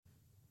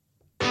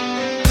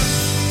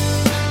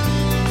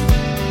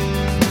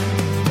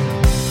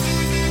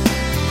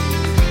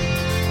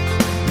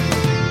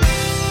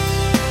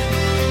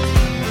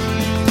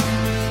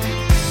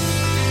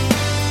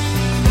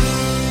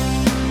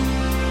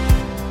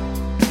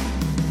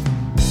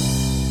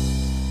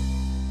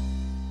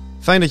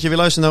Fijn dat je weer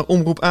luistert naar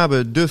Omroep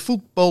Abe, de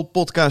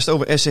voetbalpodcast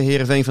over SC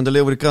Heerenveen van de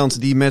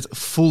Leeuwardenkrant, die met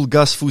full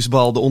gas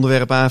voetbal de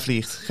onderwerp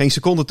aanvliegt. Geen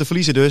seconde te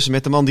verliezen dus,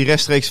 met de man die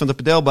rechtstreeks van de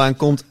pedelbaan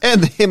komt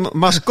en in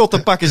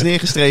mascottepak is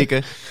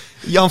neergestreken.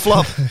 Jan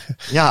Flap.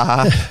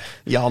 Ja,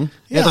 Jan.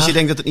 Net als je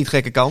denkt dat het niet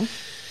gekker kan.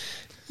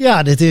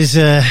 Ja, dit is.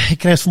 Ik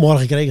kreeg het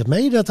vanmorgen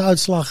mee dat de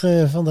uitslag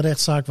van de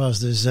rechtszaak was.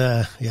 Dus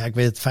ik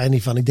weet het fijn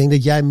niet van. Ik denk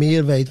dat jij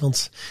meer weet,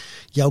 want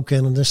jou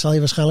kennen. Dan zal je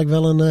waarschijnlijk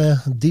wel een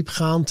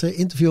diepgaand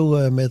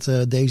interview met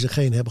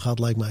dezegene hebben gehad,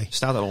 lijkt mij.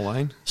 Staat al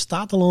online.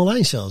 Staat al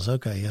online zelfs,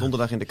 oké. Ja.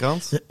 Donderdag in de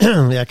krant.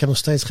 Ja, ik heb nog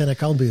steeds geen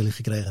account bij jullie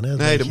gekregen. Hè?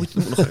 Nee, dat moet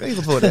nog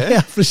geregeld worden, hè?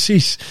 Ja,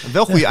 precies.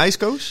 Wel goede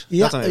ijskoos.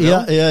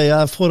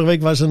 Ja. Vorige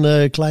week was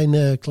een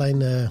klein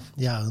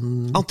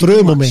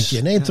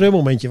treurmomentje. Nee, een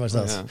treurmomentje was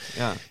dat.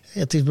 Ja. Ja,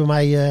 het is bij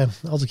mij,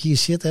 als ik hier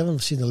zit, want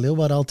we zitten in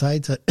Leeuwarden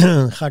altijd,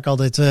 ga ik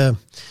altijd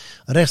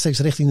rechtstreeks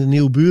richting de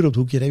nieuwe buur op het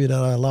hoekje. Dan heb je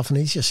daar La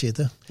Venetia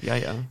zitten. Ja.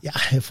 Ja,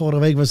 vorige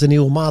week was de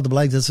nieuwe maat.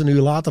 Blijkt dat ze een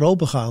uur later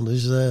open gaan.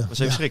 Dus, was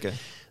even schrikken.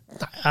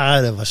 Nou,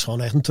 ja, dat was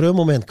gewoon echt een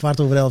treurmoment.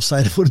 11:15 sta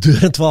je voor de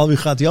deur en 12 uur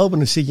gaat hij open. En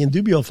dan zit je in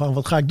dubio van,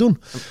 wat ga ik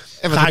doen?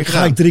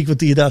 Ga ik 3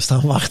 kwartier daar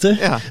staan wachten?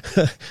 Ja.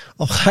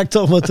 Of ga ik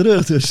toch maar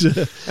terug? Dus,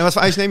 en wat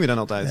voor ijs neem je dan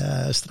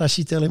altijd?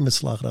 Stracciatella met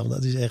slagroom.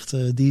 Dat is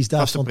echt, die is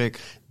daar van,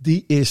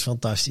 die is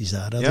fantastisch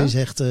daar. Dat is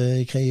echt,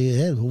 ik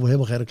hoef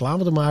helemaal geen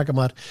reclame te maken,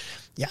 maar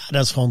ja,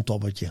 dat is gewoon een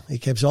toppertje.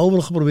 Ik heb ze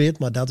overal geprobeerd,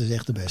 maar dat is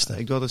echt de beste.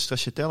 Ik doe altijd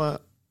stracciatella,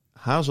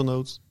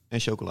 hazelnoot en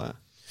chocola.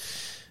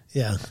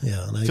 Ja.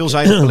 Nee,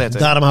 veelzijdig paletten.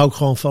 Daarom hou ik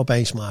gewoon van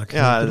opeens maken.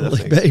 Ja,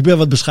 ik ben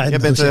wat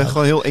bescheiden. Jij bent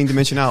gewoon heel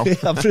eendimensionaal.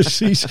 Ja,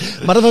 precies.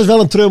 Maar dat was wel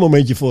een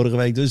treurmomentje vorige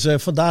week. Dus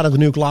vandaar dat we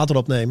nu ook later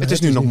opnemen. Het is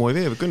nu nog mooi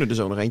weer. We kunnen er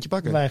zo nog eentje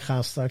pakken. Wij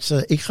gaan straks.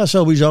 Ik ga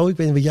sowieso. Ik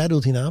weet niet wat jij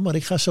doet hierna. Maar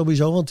ik ga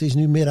sowieso. Want het is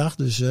nu middag.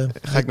 Dus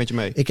ga ik met je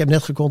mee. Ik heb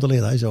net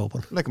gecontroleerd. Hij is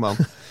open. Lekker man.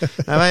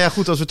 Nou ja,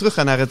 goed. Als we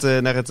teruggaan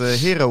naar het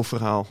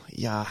Heero-verhaal.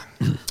 Ja...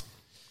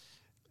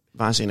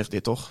 Waanzinnig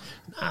dit, toch?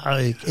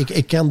 Nou,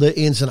 ik ken de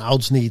ins en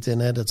outs niet.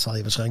 En dat zal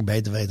je waarschijnlijk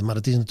beter weten. Maar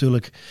het is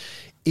natuurlijk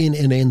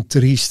in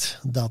triest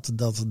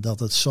dat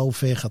het zo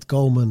ver gaat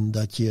komen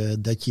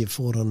dat je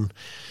voor een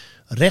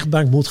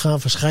rechtbank moet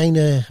gaan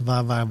verschijnen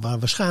waar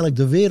waarschijnlijk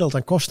de wereld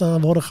aan kosten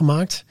aan worden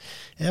gemaakt.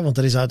 Want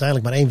er is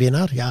uiteindelijk maar één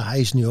winnaar. Ja, hij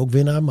is nu ook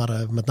winnaar,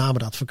 maar met name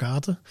de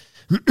advocaten.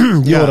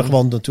 Die worden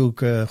gewoon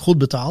natuurlijk goed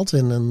betaald.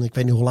 En ik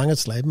weet niet hoe lang het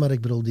sleept, maar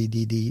ik bedoel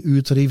die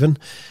uurtarieven.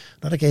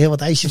 Daar kan je heel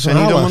wat ijsjes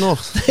verhalen. Niet allemaal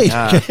nog. Nee, ik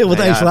kan heel wat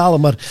ijsjes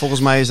verhalen. Maar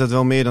volgens mij is dat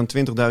wel meer dan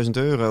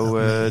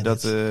 €20.000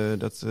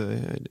 dat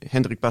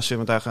Hendrik Passer,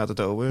 want daar gaat het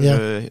over. Ja.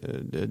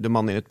 De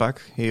man in het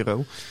pak,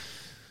 Heero.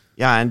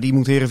 Ja, en die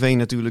moet Heerenveen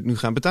natuurlijk nu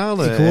gaan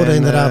betalen. Ik hoorde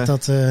inderdaad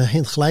dat in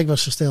het gelijk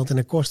was gesteld en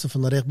de kosten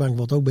van de rechtbank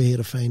wordt ook bij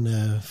Heerenveen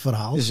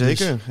verhaald.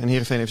 Zeker. Dus. En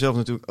Heerenveen heeft zelf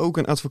natuurlijk ook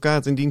een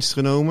advocaat in dienst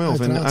genomen.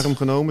 Uiteraard. Of in de arm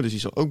genomen. Dus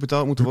die zal ook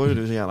betaald moeten worden.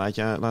 Dus ja,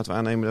 laten we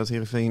aannemen dat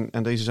Heerenveen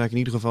aan deze zaak in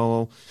ieder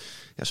geval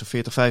zo'n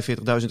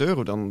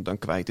 €45.000 dan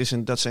kwijt is.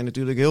 En dat zijn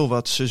natuurlijk heel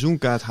wat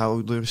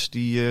seizoenkaarthouders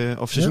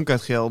of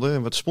seizoenkaartgelden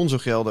en wat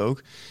sponsorgelden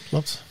ook.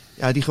 Klopt.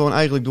 Ja, die gewoon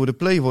eigenlijk door de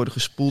play worden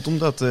gespoeld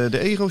omdat de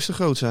ego's te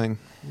groot zijn.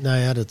 Nou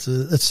ja,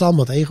 het zal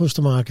met ego's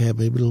te maken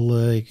hebben. Ik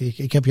bedoel,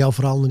 ik heb jouw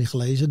verhaal nog niet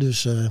gelezen,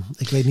 dus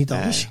ik weet niet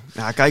alles.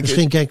 Nee. Ja, kijk,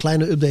 misschien kan je een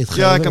kleine update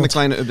geven. Ja, ik kan een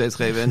kleine update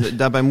geven. En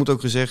daarbij moet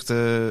ook gezegd,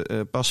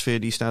 Pasveer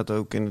die staat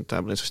ook in het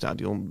Tabelense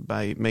stadion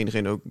bij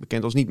menigeen ook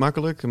bekend als niet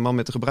makkelijk. Een man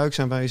met de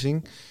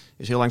gebruiksaanwijzing.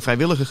 Is heel lang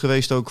vrijwilliger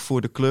geweest ook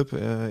voor de club.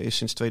 Is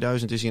sinds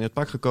 2000 is hij in het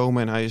pak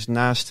gekomen en hij is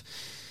naast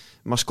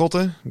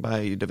mascotte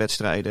bij de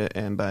wedstrijden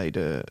en bij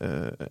de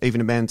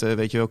evenementen,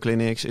 weet je wel,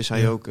 clinics, is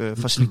hij ook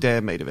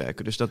facilitair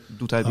medewerker. Dus dat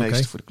doet hij het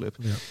meeste voor de club.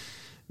 Ja.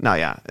 Nou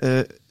ja,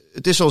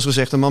 het is zoals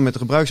gezegd een man met een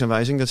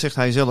gebruiksaanwijzing. Dat zegt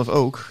hij zelf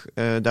ook.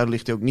 Daar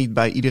ligt hij ook niet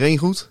bij iedereen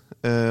goed.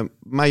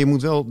 Maar je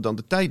moet wel dan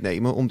de tijd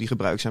nemen om die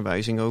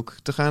gebruiksaanwijzing ook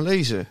te gaan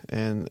lezen.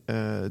 En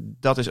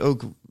dat is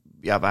ook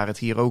waar het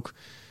hier ook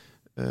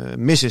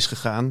mis is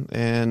gegaan.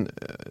 En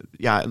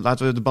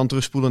laten we de band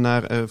terugspoelen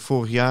naar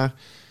vorig jaar.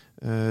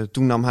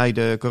 Toen nam hij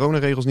de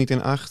coronaregels niet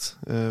in acht.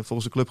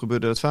 Volgens de club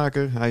gebeurde dat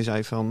vaker. Hij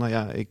zei van,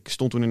 ik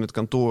stond toen in het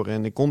kantoor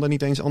en ik kon daar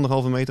niet eens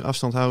 1,5 meter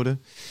afstand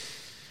houden.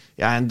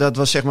 Ja, en dat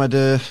was zeg maar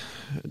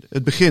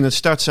het begin, het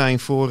start zijn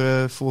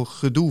voor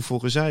gedoe, voor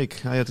gezeik.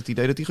 Hij had het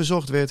idee dat hij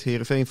gezocht werd.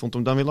 Heerenveen vond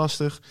hem dan weer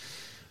lastig.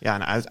 Ja,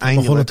 en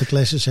uiteindelijk begon het te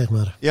klassen, zeg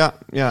maar.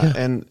 Ja.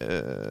 En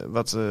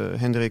wat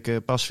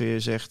Hendrik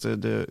Pasveer zegt,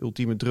 de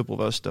ultieme druppel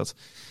was dat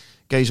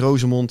Kees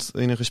Rozemond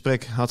in een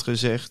gesprek had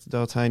gezegd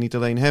dat hij niet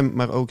alleen hem,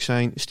 maar ook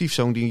zijn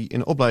stiefzoon die in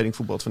de opleiding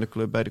voetbalt van de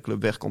club bij de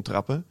club weg kon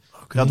trappen.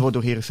 Okay. Dat wordt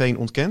door Heerenveen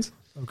ontkend.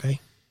 Oké.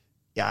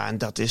 Ja, en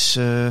dat is,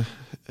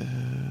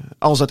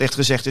 als dat echt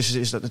gezegd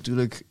is dat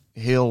natuurlijk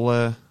heel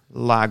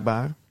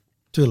laakbaar.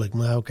 Tuurlijk,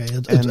 maar oké.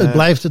 Het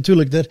blijft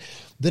natuurlijk.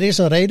 Er is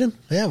een reden,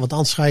 want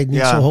anders ga je het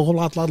niet zo hoog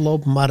laten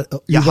lopen. Maar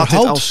je had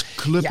het als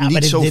club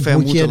niet zo ver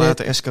moeten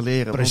laten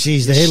escaleren.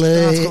 Precies,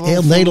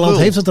 heel Nederland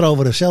heeft het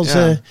erover. Zelfs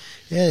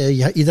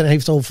iedereen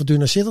heeft het over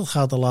Fortuna Sittard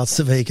gehad de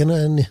laatste weken.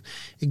 En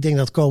ik denk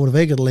dat komende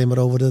week het alleen maar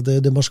over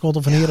de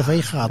mascotte van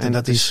Heerenveen gaat. En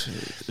dat is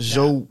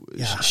zo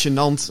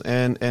gênant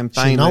en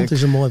pijnlijk. Gênant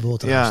is een mooi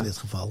woord in dit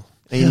geval.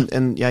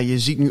 En je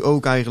ziet nu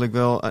ook eigenlijk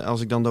wel,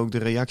 als ik dan ook de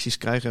reacties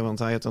krijg, want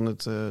hij had dan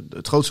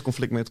het grootste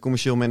conflict met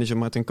commercieel manager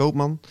Martin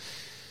Koopman.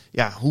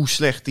 Ja, hoe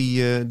slecht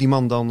die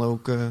man dan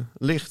ook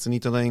ligt.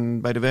 Niet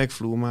alleen bij de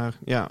werkvloer, maar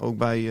ook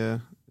bij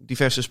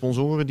diverse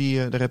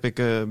sponsoren. Daar heb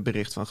ik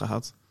bericht van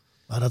gehad.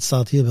 Maar dat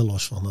staat hier wel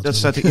los van. Dat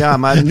staat,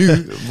 maar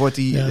nu wordt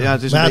hij...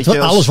 het is een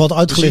beetje alles wordt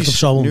uitgelicht op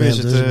zo'n moment.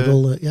 Het, dus ik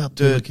bedoel,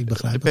 ik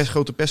begrijp het.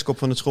 Grote pestkop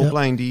van het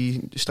schoolplein,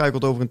 die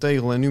struikelt over een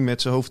tegel en nu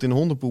met zijn hoofd in de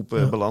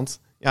hondenpoep belandt.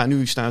 Ja,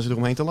 nu staan ze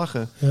eromheen te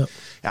lachen.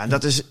 Ja,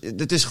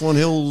 dat is gewoon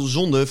heel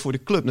zonde voor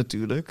de club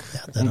natuurlijk.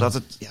 Ja,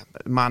 omdat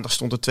maandag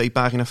stond er 2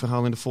 pagina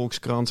verhaal in de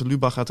Volkskrant.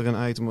 Lubach had er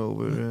een item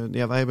over.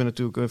 Wij hebben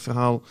natuurlijk een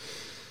verhaal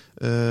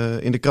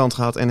in de krant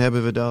gehad en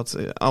hebben we dat.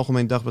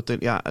 Algemeen Dagblad,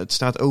 het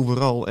staat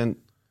overal en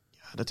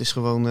dat is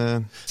gewoon...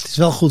 Het is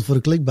wel goed voor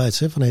de clickbaits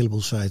van een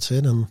heleboel sites.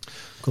 Hè. Dan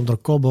komt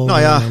er Cobbo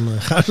en dan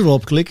gaan ze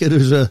erop klikken.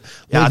 Dus, dat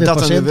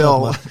dan weer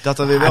wel.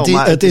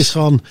 Maar het is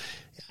gewoon...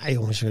 Ja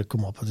jongens,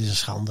 kom op. Het is een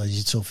schande dat je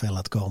het zo ver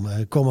laat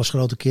komen. Kom als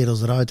grote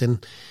kerels eruit en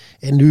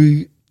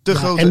nu...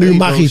 nu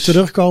mag hij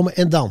terugkomen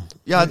en dan?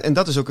 Ja, en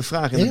dat is ook een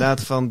vraag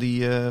inderdaad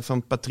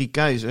van Patrick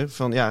Keizer.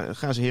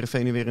 Gaan ze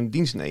Heerenveen nu weer in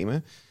dienst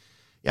nemen?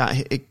 Ja,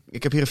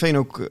 ik heb Heerenveen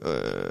ook...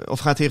 of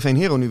gaat Heerenveen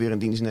Hero nu weer in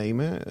dienst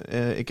nemen?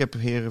 Ik heb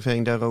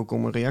Heerenveen daar ook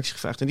om een reactie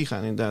gevraagd. En die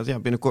gaan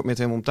inderdaad binnenkort met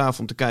hem om tafel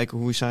om te kijken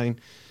hoe zijn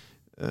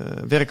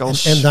werk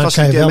als en dan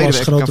kan je wel als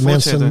grote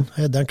mensen,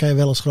 dan kan je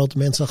wel als grote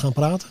mensen gaan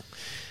praten.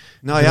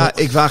 Nou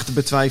ik waag te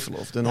betwijfelen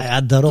of er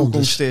nog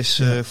toekomst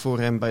is voor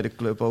hem bij de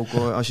club. Ook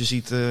als je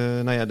ziet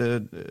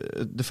de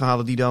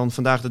verhalen die dan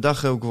vandaag de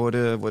dag ook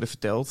worden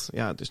verteld.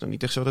 Ja, het is nog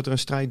niet echt zo dat er een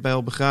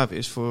strijdbijl begraven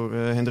is. Voor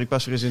Hendrik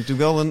Passer is het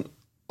natuurlijk wel een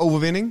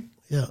overwinning.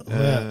 Ja,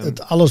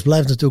 alles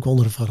blijft natuurlijk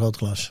onder een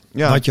vergrootglas.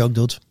 Ja. Wat je ook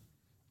doet.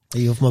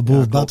 Je hoeft maar boer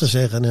of bad te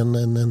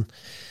zeggen.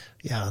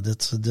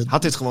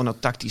 Had dit gewoon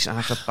tactisch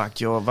aangepakt,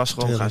 joh. Was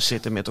gewoon gaan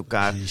zitten met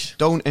elkaar. Precies.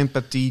 Toon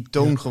empathie,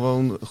 toon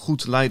gewoon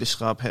goed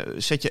leiderschap.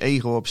 Zet je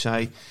ego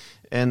opzij.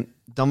 En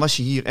dan was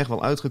je hier echt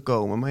wel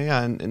uitgekomen. Maar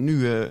en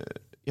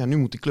nu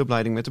moet die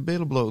clubleiding met de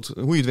billen bloot.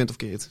 Hoe je het wint of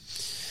keert.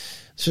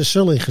 Ze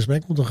zullen in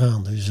gesprek moeten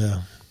gaan. Dus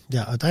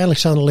uiteindelijk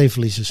staan er alleen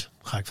verliezers.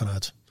 Ga ik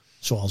vanuit.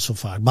 Zoals zo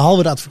vaak.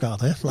 Behalve de advocaat,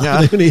 hè?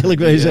 Laten we eerlijk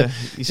wezen.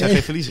 Die zijn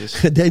geen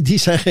verliezers. Nee, die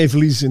zijn geen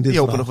verliezers in dit Die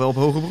hopen nog wel op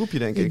hoger beroepje,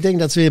 denk ik. Ik denk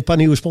dat ze weer een paar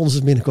nieuwe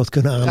sponsors binnenkort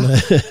kunnen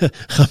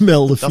gaan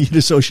melden via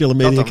de sociale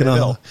media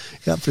kanalen.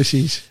 Ja,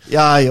 precies.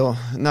 Ja, joh.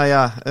 Nou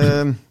ja,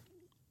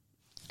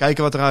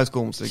 kijken wat eruit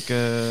komt.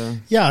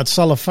 Ja, het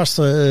zal er vast,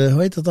 hoe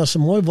heet dat, als ze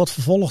mooi wordt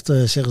vervolgd,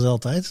 zeggen ze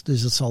altijd.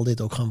 Dus dat zal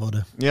dit ook gaan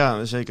worden.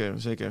 Ja, zeker.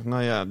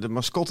 Nou ja, de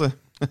mascotte...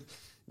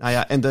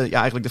 en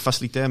eigenlijk de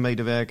facilitair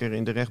medewerker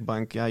in de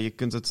rechtbank. Ja, je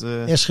kunt het...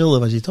 Schilder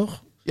was hij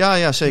toch?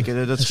 Ja,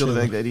 zeker. Dat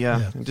schilderwerk deed hij,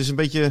 ja. Het is een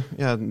beetje...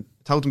 Ja,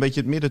 het houdt een beetje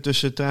het midden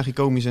tussen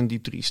tragikomisch en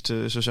diep triest.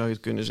 Zo zou je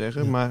het kunnen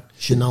zeggen. Ja. Maar,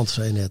 gênant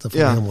zei je net. Dat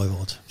vond ik een heel mooi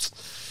woord.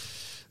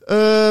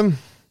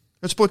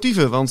 Het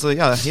sportieve, want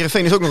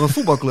Heerenveen is ook nog een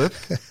voetbalclub.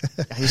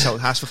 Je zou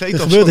het haast vergeten.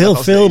 Er gebeurt heel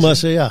veel, maar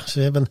ze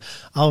hebben...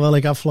 Alhoewel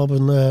ik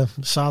afgelopen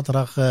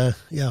zaterdag...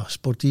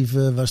 sportief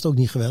was het ook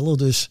niet geweldig,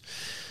 dus...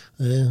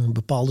 een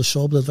bepaalde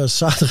soap, dat was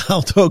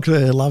zaterdagavond ook,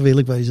 laat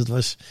eerlijk wezen.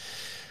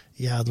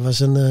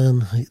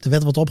 Er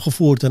werd wat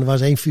opgevoerd en er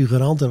was 1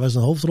 figurant, er was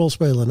een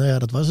hoofdrolspeler. Nou ja,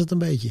 dat was het een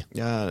beetje.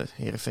 Ja,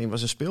 Heerenveen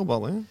was een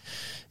speelbal, hè?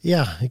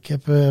 Ja,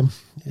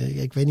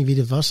 ik weet niet wie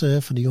dit was,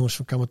 van de jongens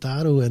van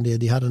Kamataru. En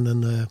die hadden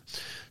een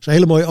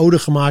hele mooie ode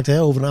gemaakt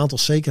over een aantal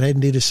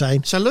zekerheden die er zijn.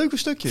 Het zijn leuke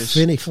stukjes.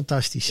 Vind ik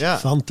fantastisch. Ja.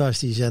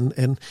 Fantastisch.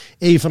 En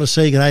een van de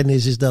zekerheden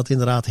is dat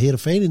inderdaad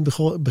Heerenveen in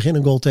het begin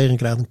een goal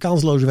tegenkrijgt. Een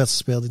kansloze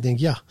wedstrijd speelt. Ik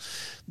denk,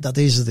 dat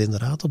is het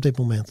inderdaad op dit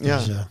moment. Ja.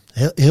 Dus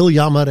heel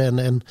jammer.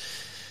 En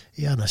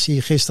dan zie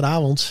je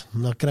gisteravond,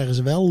 dan krijgen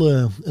ze wel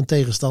een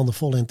tegenstander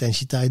vol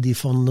intensiteit die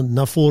van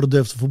naar voren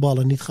durft te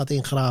voetballen en niet gaat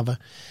ingraven.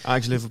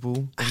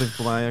 Ajax-Liverpool, of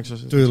Liverpool-Ajax.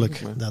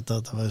 Tuurlijk,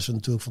 dat was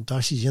natuurlijk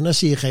fantastisch. En dan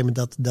zie je op een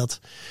gegeven moment dat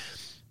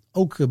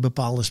ook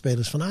bepaalde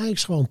spelers van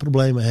Ajax gewoon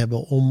problemen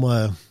hebben om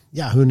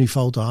hun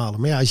niveau te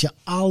halen. Maar als je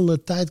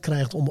alle tijd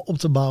krijgt om op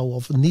te bouwen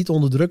of niet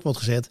onder druk wordt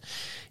gezet.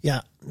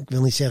 Ja, ik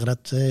wil niet zeggen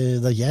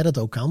dat jij dat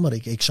ook kan, maar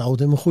ik zou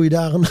het in mijn goede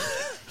dagen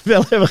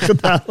wel hebben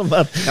gedaan.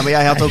 Maar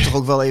jij had ook toch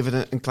ook wel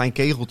even een klein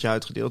kegeltje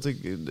uitgedeeld.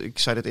 Ik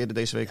zei dat eerder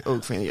deze week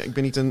ook. Ik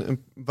ben niet een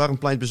warm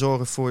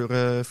pleitbezorger voor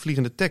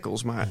vliegende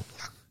tackles, maar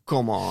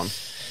come on.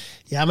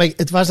 Ja, maar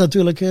het was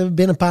natuurlijk,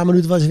 binnen een paar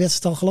minuten was de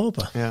wedstrijd al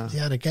gelopen.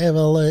 Ja, dan kan je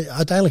wel,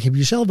 uiteindelijk heb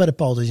je zelf bij de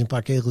poot als je een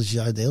paar kegeltjes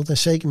uitdeelt. En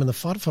zeker met een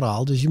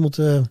VAR-verhaal. Dus je moet,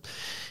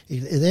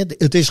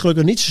 het is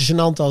gelukkig niet zo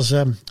gênant als,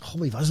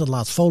 wie was dat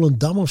laatst?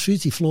 Volendam of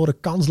zoiets. Die verloren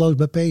kansloos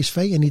bij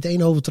PSV en niet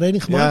 1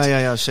 overtreding gemaakt.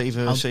 Ja,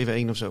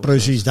 7-1 of zo.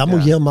 Precies, daar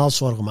moet je helemaal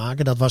zorgen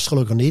maken. Dat was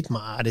gelukkig niet,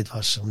 maar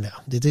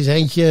dit is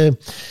eentje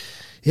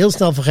heel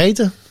snel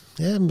vergeten.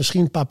 Ja,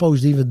 misschien een paar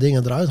positieve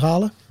dingen eruit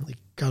halen.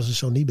 Ik kan ze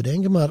zo niet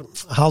bedenken, maar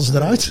haal ze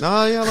eruit.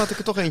 Laat ik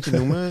er toch eentje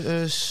noemen.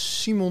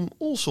 Simon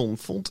Olsson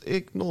vond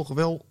ik nog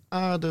wel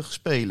aardig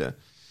spelen.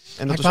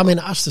 En hij kwam in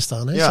de as te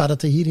staan. Hè? Ze hadden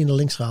het hier in de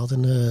links gehaald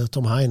en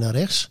Tom Haaien naar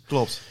rechts.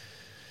 Klopt.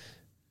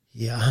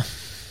 Ja.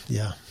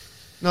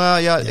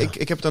 Nou ja.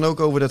 Ik heb het dan ook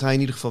over dat hij in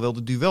ieder geval wel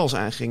de duels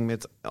aanging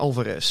met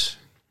Alvarez.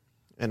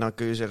 En dan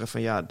kun je zeggen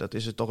van ja, dat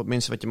is het toch het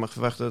minste wat je mag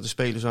verwachten, dat de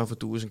spelers af en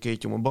toe eens een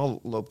keertje om een bal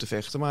loopt te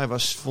vechten. Maar hij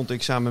was, vond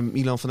ik, samen met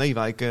Milan van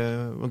Ewijk...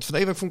 want Van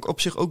Ewijk vond ik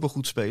op zich ook wel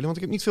goed spelen, want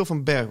ik heb niet veel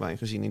van Bergwijn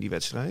gezien in die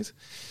wedstrijd.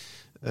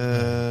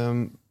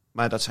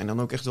 Maar dat zijn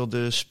dan ook echt wel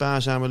de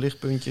spaarzame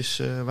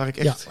lichtpuntjes waar ik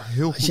echt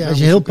heel goed als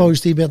je heel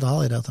positief bent, dan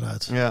haal je dat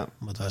eruit. Ja.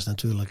 Maar het was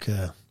natuurlijk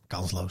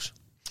kansloos.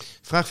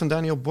 Vraag van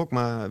Daniel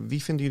Bokma.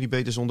 Wie vinden jullie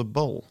beter zonder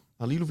bal?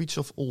 Halilovic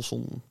of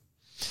Olsson?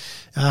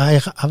 Ja,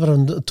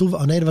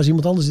 er was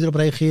iemand anders die erop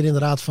reageerde.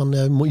 Inderdaad, van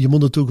je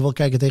moet natuurlijk wel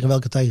kijken tegen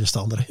welke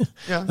tegenstander.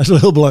 Ja. Dat is wel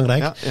heel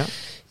belangrijk.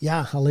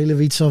 Ja,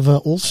 Halilovic of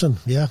Olsen.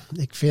 Ja,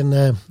 ik vind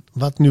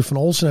wat ik nu van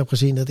Olsen heb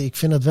gezien, ik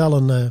vind het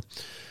wel een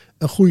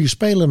goede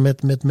speler.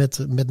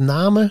 Met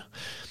name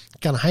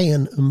kan hij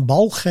een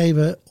bal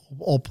geven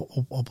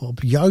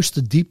op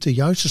juiste diepte,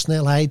 juiste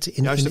snelheid.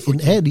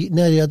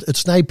 Het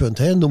snijpunt,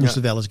 noemen ze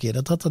het wel eens een keer.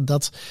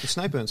 Het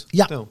snijpunt?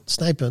 Ja, het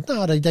snijpunt.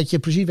 Nou, dat je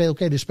precies weet,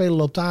 oké, de speler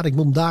loopt daar, ik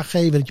moet hem daar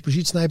geven. Dat je precies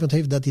het snijpunt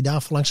heeft, dat hij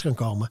daar langs kan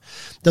komen.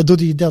 Dat doet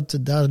hij,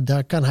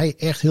 daar kan hij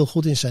echt heel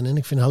goed in zijn. En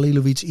ik vind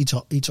Halilovic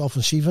iets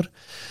offensiever.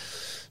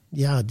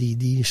 Ja,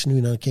 die is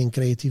nu een keer een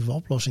creatieve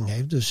oplossing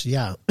heeft. Dus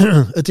ja,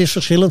 het is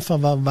verschillend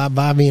van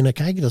waar we naar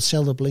kijken.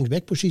 Datzelfde op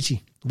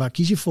linksbackpositie. Waar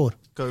kies je voor?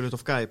 Keulen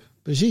of Kijp?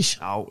 Precies.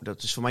 Nou,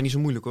 dat is voor mij niet zo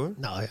moeilijk hoor.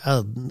 Nou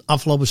ja,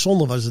 afgelopen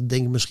zondag was het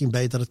denk ik misschien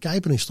beter dat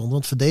Kijp erin stond.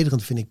 Want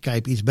verdedigend vind ik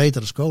Kijp iets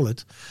beter dan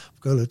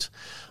Keulen.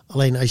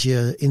 Alleen als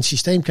je in het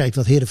systeem kijkt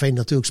wat Heerenveen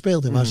natuurlijk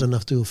speelt. En waar ze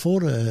natuurlijk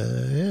voor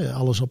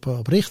alles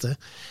op richten.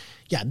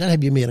 Ja, dan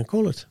heb je meer een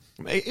Keulen.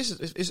 Maar is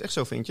het echt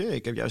zo, vind je?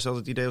 Ik heb juist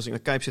altijd het idee als ik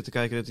naar Kijp zit te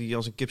kijken dat hij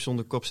als een kip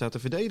zonder kop staat te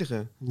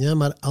verdedigen. Ja,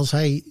 maar als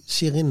hij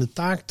zich in de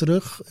taak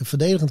terug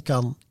verdedigend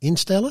kan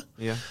instellen,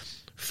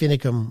 vind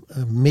ik hem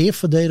meer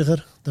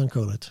verdediger dan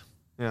Keulen.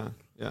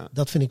 Ja.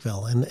 Dat vind ik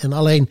wel. En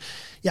alleen,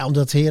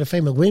 omdat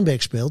Heerenveen met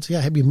wingback speelt,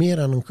 heb je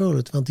meer aan een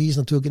Keulen. Want die is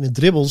natuurlijk in de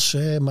dribbles,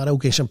 maar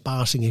ook in zijn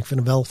passing. Ik vind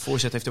hem wel.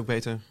 Voorzet heeft ook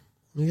beter.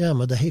 Ja,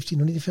 maar daar heeft hij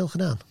nog niet veel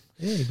gedaan.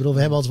 Ja, ik bedoel,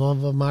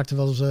 we maakten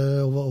wel eens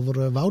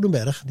over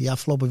Woudenberg. Die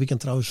afgelopen weekend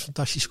trouwens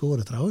fantastisch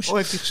scoorde trouwens. Oh,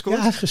 heeft hij gescoord?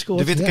 Ja, hij heeft gescoord.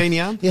 De witte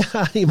Keniaan?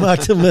 Ja, die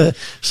maakte hem,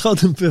 schoot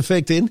hem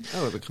perfect in.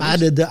 Oh, heb ik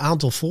maar de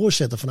aantal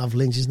voorzetten vanaf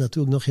links is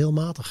natuurlijk nog heel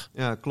matig.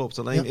 Ja, klopt.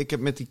 Alleen ik heb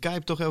met die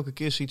Kijp toch elke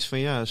keer zoiets van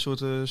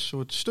een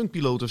soort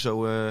stuntpiloot of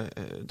zo.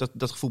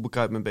 Dat gevoel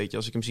bekruipt me een beetje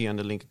als ik hem zie aan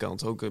de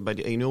linkerkant. Ook bij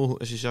die 1-0,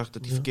 als je zag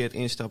dat hij verkeerd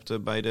instapte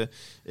bij de,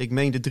 ik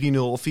meen de 3-0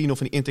 of 4-0 van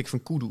die intake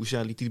van Kudus.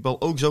 Ja, liet hij de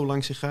bal ook zo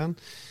langs zich gaan.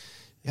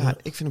 Ja,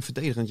 ik vind hem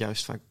verdedigend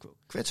juist vaak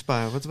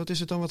kwetsbaar. Wat is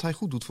het dan wat hij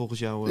goed doet volgens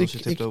jou? Als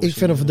Ik vind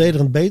hem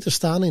verdedigend beter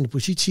staan in de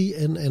positie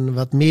en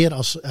wat meer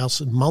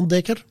als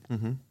mandekker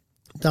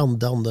dan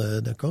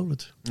de Keulen.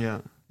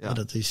 Ja.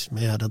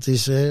 Dat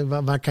is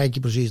waar kijk je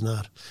precies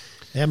naar?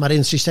 Ja, maar in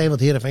het systeem wat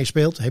Heerenveen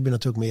speelt, heb je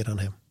natuurlijk meer aan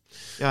hem.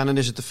 Ja, en dan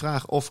is het de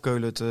vraag of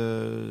Keulen het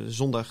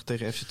zondag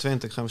tegen FC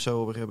Twente, gaan we het zo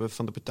over hebben,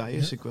 van de partij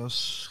is. Ja. Ik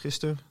was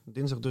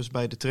dinsdag dus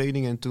bij de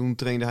training en toen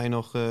trainde hij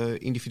nog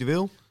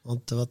individueel.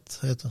 Want wat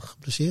heeft hem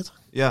geblesseerd?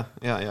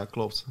 Ja,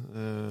 klopt.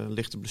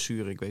 Lichte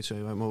blessure, ik weet zo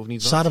uit mijn hoofd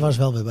niet wat. Sade was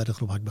wel weer bij de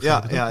groep, had ik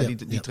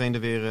begrepen. Die trainde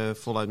weer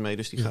voluit mee,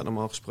 dus die gaat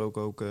normaal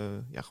gesproken ook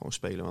gewoon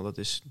spelen. Want dat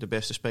is de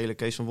beste speler.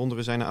 Kees van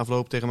Wonderen zei na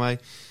afloop tegen mij,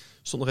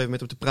 stond nog even met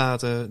hem te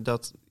praten,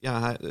 dat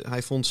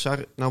hij vond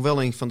Sar nou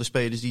wel een van de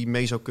spelers die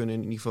mee zou kunnen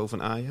in het niveau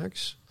van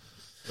Ajax.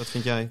 Wat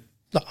vind jij?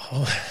 Nou,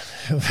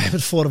 we hebben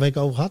het vorige week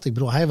over gehad. Ik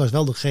bedoel, hij was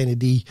wel degene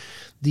die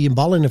een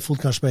bal in de voet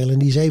kan spelen. En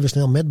die is even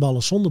snel met bal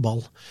en zonder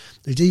bal.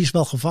 Dus die is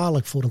wel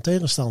gevaarlijk voor een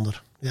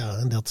tegenstander. Ja,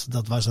 en dat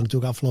was dan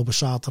natuurlijk afgelopen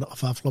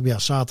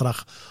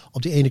zaterdag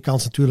op die ene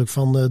kant natuurlijk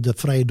van de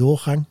vrije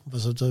doorgang.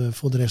 Was het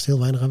voor de rest heel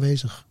weinig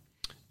aanwezig.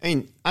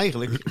 En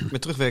eigenlijk,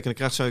 met terugwerkende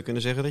kracht zou je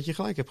kunnen zeggen dat je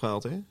gelijk hebt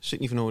gehaald, hè?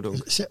 Sidney van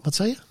Hooydonk. Wat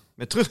zei je?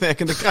 Met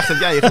terugwerkende kracht heb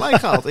jij je gelijk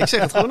gehaald. Ik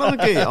zeg het gewoon nog een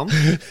keer, Jan.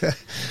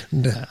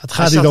 Nou, het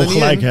gaat niet om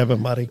gelijk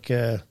hebben, maar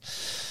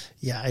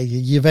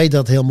je weet dat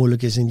het heel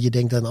moeilijk is en je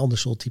denkt dat een ander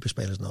soort type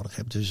spelers nodig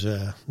hebt. Dus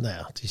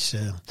het is.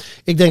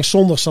 Ik denk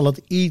zondag zal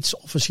het iets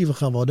offensiever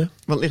gaan worden.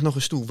 Want ligt nog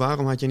eens toe.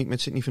 Waarom had je niet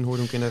met Sidney van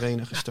Hooydonk in de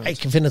arena gestart? Ik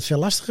vind het veel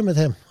lastiger met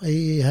hem.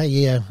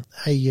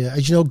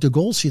 Als je ook de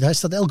goals ziet, hij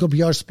staat elke op de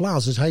juiste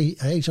plaats. Dus hij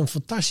is een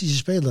fantastische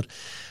speler.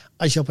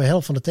 Als je op een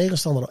helft van de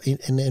tegenstander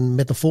en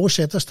met een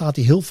voorzetter staat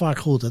hij heel vaak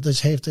goed.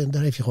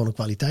 Daar heeft je gewoon een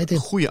kwaliteit in.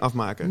 Een goede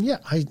afmaker. Ja,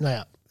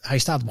 hij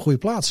staat op een goede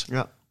plaats.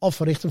 Ja. Of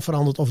richting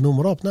verandert of noem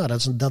maar op. Nou,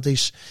 dat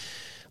is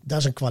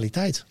een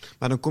kwaliteit.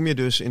 Maar dan kom je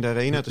dus in de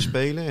arena te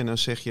spelen en dan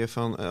zeg je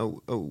van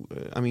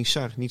Amin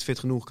Sarr niet fit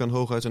genoeg, kan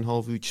hooguit een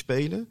half uurtje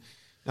spelen.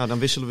 Nou, dan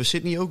wisselen we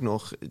Sidney ook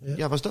nog.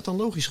 Ja, was dat dan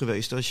logisch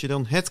geweest? Als je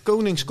dan het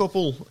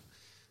koningskoppel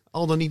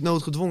al dan niet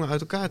noodgedwongen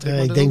uit elkaar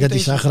trekt. Ik denk dat hij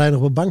zagrijnig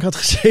op de bank had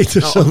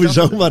gezeten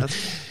sowieso. Maar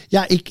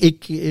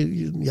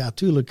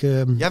tuurlijk.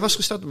 Jij was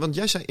gestart, want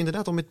jij zei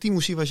inderdaad al met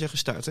Timothy was jij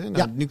gestart. Hè?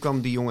 Nou, nu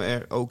kwam die jongen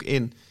er ook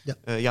in.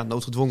 Ja.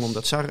 Noodgedwongen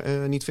omdat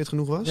Sarr niet fit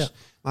genoeg was. Ja.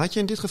 Maar had je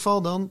in dit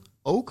geval dan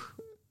ook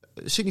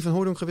Sidney van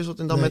Hooydonk gewisseld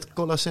en dan met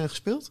Colasin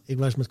gespeeld? Ik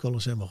was met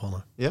Colasin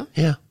begonnen. Ja?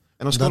 Ja.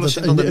 En als dat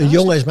het een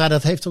jongen is, maar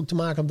dat heeft ook te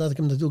maken omdat ik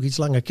hem natuurlijk iets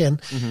langer ken.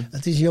 Mm-hmm.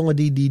 Het is een jongen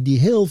die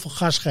heel veel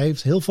gas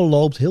geeft, heel veel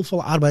loopt, heel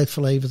veel arbeid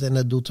verlevert. En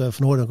dat doet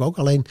Van Hooijdonk ook.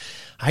 Alleen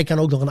hij kan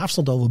ook nog een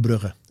afstand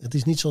overbruggen. Het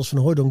is niet zoals Van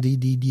Hooijdonk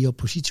die op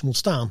positie moet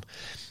staan.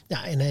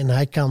 Ja, en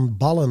hij kan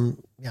ballen.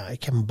 Ja,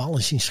 ik heb hem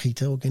ballen zien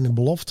schieten, ook in de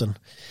beloften.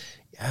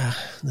 Ja,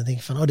 dan denk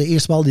ik van, de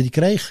eerste bal die hij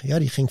kreeg, ja,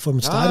 die ging voor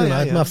mijn stadion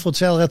uit. Ja. Maar voor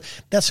hetzelfde,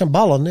 dat zijn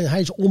ballen.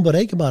 Hij is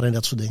onberekenbaar in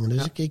dat soort dingen.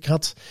 Dus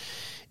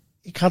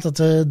ik had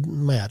het,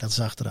 maar ja, dat is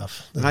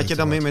achteraf. Dat had je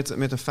dan meer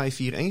met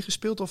een 5-4-1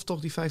 gespeeld of toch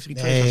die 5-3-2?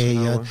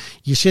 Nee,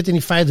 je zit in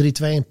die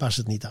 5-3-2 en past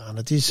het niet aan.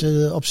 Het is,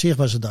 op zich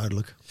was het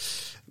duidelijk.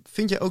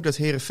 Vind je ook dat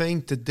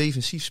Heerenveen te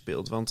defensief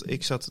speelt? Want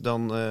ik zat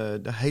dan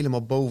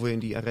helemaal boven in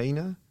die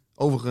arena.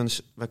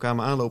 Overigens, wij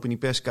kwamen aanlopen in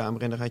die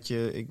perskamer en daar had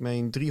je, ik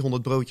meen,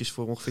 300 broodjes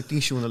voor ongeveer 10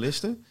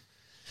 journalisten.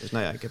 Dus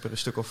nou ja, ik heb er een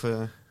stuk of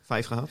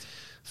 5 gehad.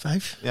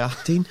 5? Ja.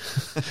 10?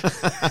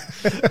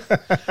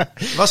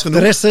 Was genoeg.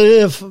 De rest,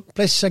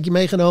 plastic zakje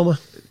meegenomen.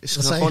 Is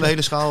gewoon de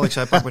hele schaal. Ik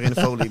zei, pak maar in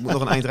de folie. Ik moet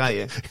nog een eind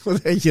rijden. Ik moet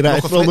een eentje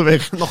rijden voor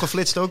onderweg. Nog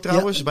geflitst ook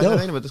trouwens, bij de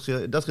arena, maar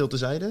dat geldt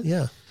tezijde.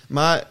 Ja.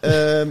 Maar,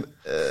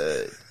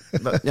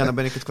 dan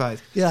ben ik het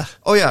kwijt. Ja.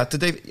 Oh ja,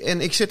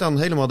 en ik zit dan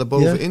helemaal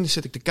daarbovenin,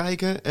 zit ik te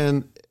kijken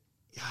en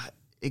ja,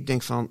 ik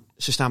denk van,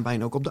 ze staan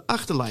bijna ook op de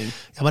achterlijn.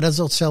 Ja, maar dat is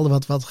al hetzelfde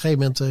wat op een gegeven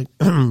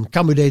moment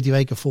Cambuur deed die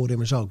weken voor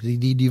immers ook.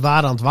 Die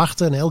waren aan het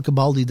wachten en elke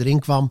bal die erin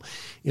kwam, eerst op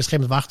een gegeven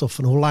moment wachten op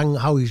van hoe lang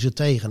hou je ze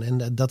tegen.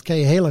 En dat kan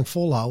je heel lang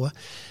volhouden.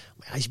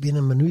 Maar ja, als je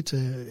binnen een minuut,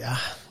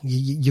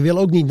 je wil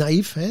ook niet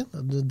naïef, hè?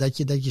 Dat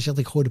je zegt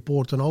ik gooi de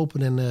poorten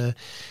open en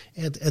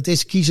het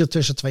is kiezen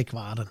tussen twee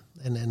kwaden.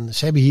 En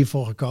ze hebben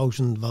hiervoor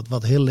gekozen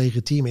wat heel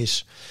legitiem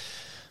is.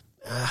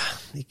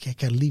 Ik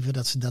heb liever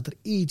dat er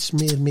iets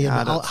meer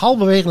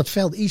halverwege het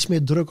veld iets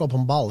meer druk op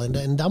een bal.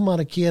 En dan maar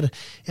een keer,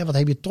 wat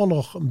heb je toch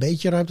nog een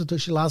beetje ruimte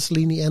tussen je laatste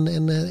linie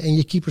en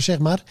je keeper, zeg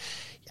maar.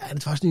 Ja, en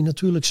het was nu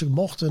natuurlijk, ze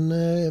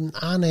mochten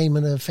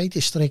aannemen,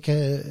 vetjes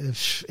strekken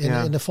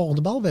en de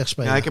volgende bal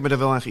wegspelen. Ja, ik heb me daar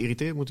wel aan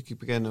geïrriteerd, moet ik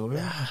bekennen hoor.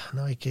 Ja,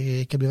 nou,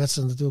 ik heb de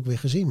wedstrijd natuurlijk weer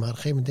gezien. Maar op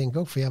een gegeven moment denk ik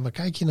ook van, waar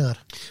kijk je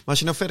naar? Maar als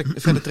je nou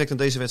verder trekt aan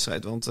deze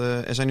wedstrijd, want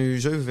er zijn nu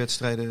 7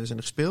 wedstrijden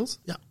gespeeld.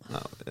 Ja.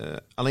 Nou,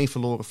 alleen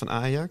verloren van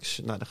Ajax.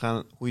 Nou, dan gaan,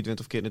 hoe je het went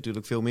of keert,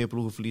 natuurlijk veel meer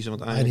ploegen verliezen.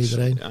 Want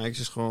Ajax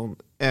is gewoon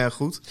erg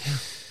goed.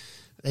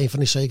 Een van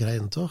die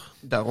zekerheden, toch?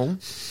 Daarom.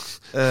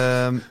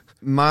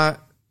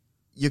 Maar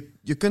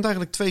je kunt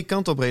eigenlijk twee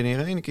kanten op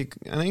redeneren.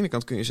 Aan de ene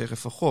kant kun je zeggen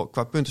van, goh,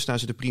 qua punten staan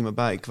ze er prima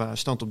bij. Qua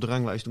stand op de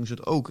ranglijst doen ze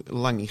het ook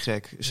lang niet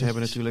gek. Ze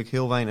hebben natuurlijk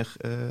heel weinig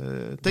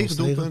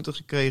tegendoelpunten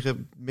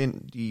gekregen.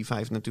 Die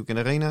 5 natuurlijk in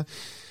de arena.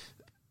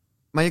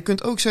 Maar je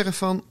kunt ook zeggen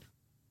van,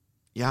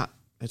 ja,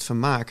 het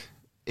vermaak.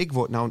 Ik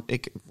word nou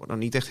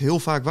niet echt heel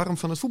vaak warm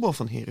van het voetbal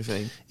van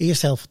Heerenveen.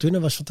 Eerste helft Fortuna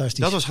was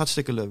fantastisch. Dat was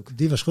hartstikke leuk.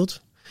 Die was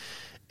goed.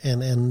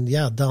 En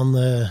dan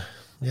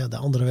de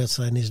andere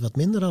wedstrijden is wat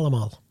minder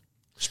allemaal.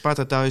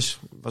 Sparta thuis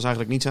was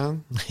eigenlijk niets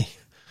aan.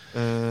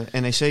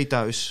 Nee. NEC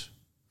thuis,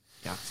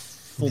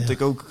 vond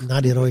ik ook.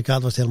 Na die rode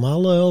kaart was het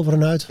helemaal over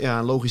en uit.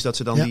 Ja, logisch dat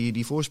ze dan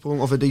die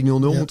voorsprong of die 0-0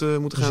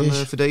 moeten gaan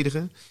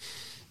verdedigen.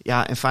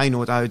 Ja, en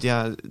Feyenoord uit,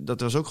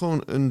 dat was ook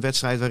gewoon een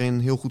wedstrijd waarin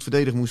heel goed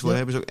verdedigd moest worden.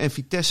 Hebben ze ook. En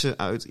Vitesse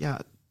uit,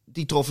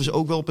 die troffen ze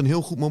ook wel op een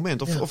heel goed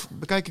moment. Of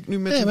bekijk ik nu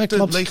met een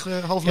leeg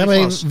half leeg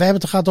glas? We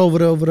hebben het gehad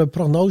over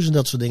prognoses en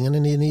dat soort dingen.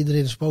 En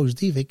iedereen is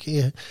positief.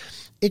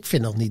 Ik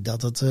vind nog niet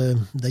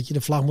dat je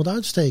de vlag moet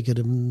uitsteken.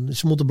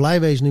 Ze moeten blij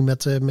wezen nu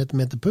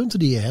met de punten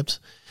die je hebt.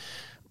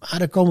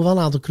 Maar er komen wel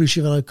een aantal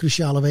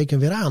cruciale weken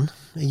weer aan.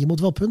 En je moet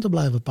wel punten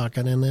blijven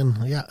pakken. En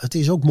het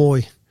is ook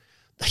mooi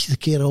dat je het een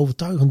keer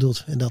overtuigend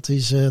doet. En dat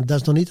is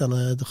nog niet aan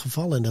het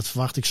geval. En dat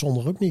verwacht ik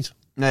zondag ook niet.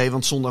 Nee,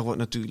 want zondag wordt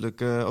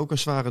natuurlijk ook een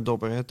zware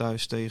dobber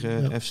thuis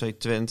tegen FC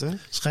Twente. Het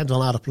schijnt wel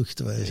een aardig ploegje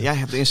te wezen. Jij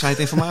hebt de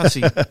inside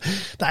informatie.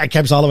 Nou, ik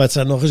heb ze alle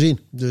wedstrijden nog gezien.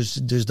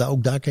 Dus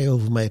ook daar kan je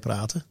over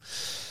meepraten.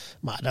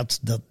 Maar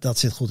dat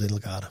zit goed in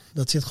elkaar.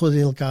 Dat zit goed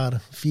in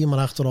elkaar. 4 man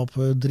achterop,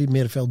 3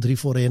 middenveld, 3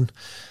 voorin.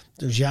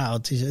 Dus ja,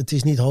 het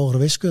is niet hogere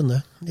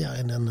wiskunde. Ja,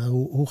 en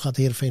hoe gaat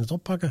Heerenveen het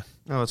oppakken?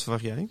 Nou, wat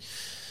verwacht jij?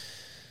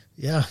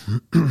 Ja.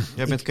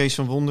 Jij bent Kees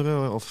van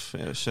Wonderen of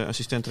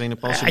assistent-trainer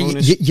Paul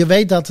je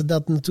weet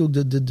dat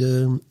natuurlijk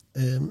de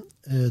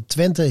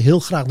Twente heel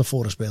graag naar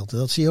voren speelt.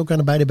 Dat zie je ook aan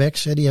de beide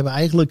backs. Die hebben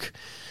eigenlijk...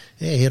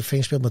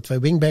 Heerenveen speelt met 2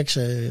 wingbacks.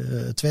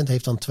 Twente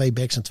heeft dan 2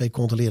 backs en 2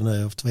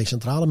 controlerende of 2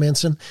 centrale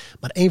mensen.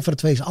 Maar 1 van de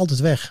 2 is altijd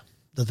weg.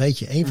 Dat weet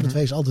je. 1 van de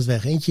 2 is altijd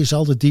weg. Eentje is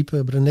altijd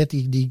diep. Brunet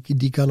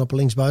die kan op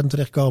linksbuiten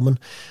terechtkomen.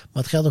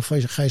 Maar het geldt ook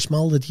voor Gijs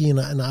Smal dat hij in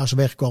de aas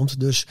wegkomt.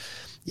 Dus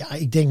ja,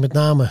 ik denk met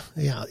name,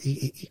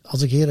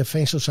 als ik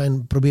Heerenveen zou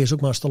zijn, probeer ze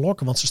ook maar eens te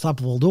lokken. Want ze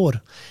stappen wel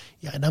door.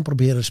 Ja, en dan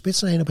proberen de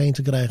spitsen 1 op 1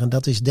 te krijgen. En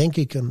dat is denk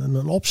ik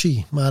een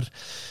optie. Maar...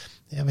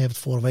 Ja, we hebben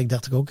het vorige week,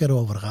 dacht ik, ook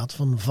erover gehad.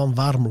 Van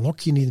waarom lok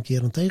je niet een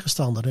keer een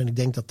tegenstander? En ik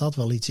denk dat dat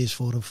wel iets is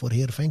voor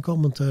Heerenveen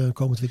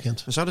komend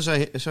weekend.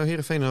 Zou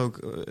Heerenveen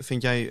ook,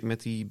 vind jij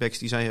met die backs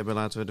die zij hebben,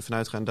 laten we ervan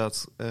uitgaan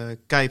dat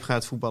Kijp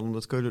gaat voetballen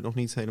omdat Keulen nog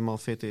niet helemaal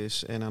fit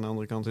is. En aan de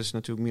andere kant is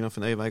natuurlijk Milan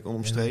van Ewijk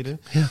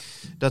onomstreden. Ja.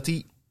 Dat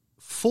die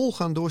vol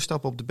gaan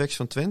doorstappen op de backs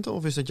van Twente?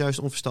 Of is dat juist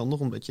onverstandig,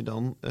 omdat je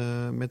dan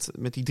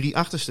met die 3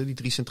 achterste, die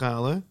 3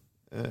 centrale,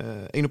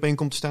 1 op 1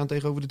 komt te staan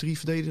tegenover de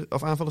 3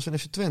 aanvallers van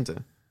FC Twente?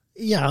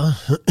 Ja,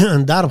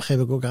 en daarom geef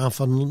ik ook aan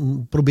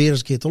van probeer eens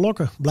een keer te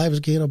lokken. Blijf eens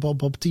een keer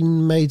op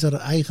 10 meter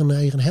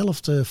eigen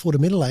helft voor de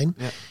middenlijn.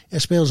 Ja.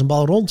 En speel eens een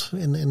bal rond.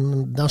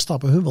 En dan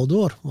stappen hun wel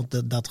door.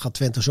 Want dat gaat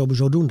Twente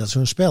sowieso doen. Dat is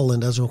hun spel en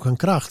dat is ook hun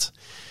kracht.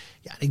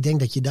 Ja, ik denk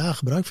dat je daar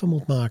gebruik van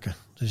moet maken.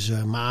 Dus,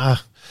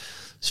 maar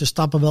ze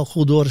stappen wel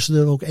goed door. Ze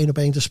durven ook 1 op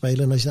 1 te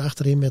spelen. En als je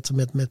achterin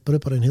met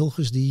Prupper en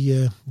Hilgers,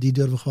 die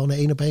durven gewoon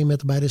 1 op 1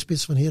 met beide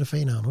spits van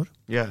Heerenveen aan, hoor.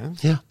 Ja,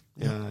 hè? Ja.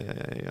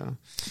 Ja.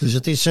 Dus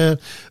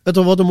het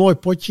wordt een mooi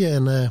potje.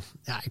 En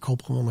ik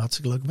hoop gewoon een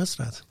hartstikke leuke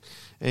wedstrijd.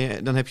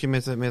 En dan heb je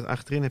met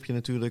achterin heb je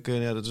natuurlijk,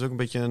 dat is ook een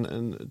beetje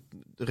een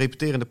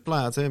repeterende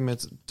plaat, hè,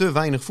 met te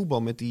weinig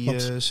voetbal met die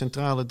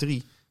centrale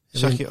 3.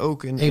 Zag je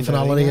ook in een van de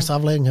allereerste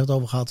afleveringen hebben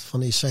we het over gehad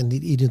van zijn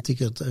niet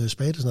identieke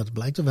spelers. Nou, dat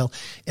blijkt er wel.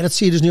 En dat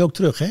zie je dus nu ook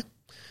terug, hè?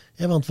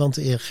 Ja, want op een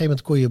gegeven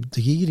moment kon je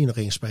de Giri nog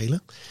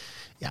inspelen.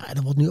 Ja, en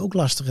dat wordt nu ook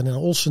lastig. En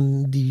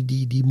Olsen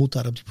die moet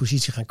daar op die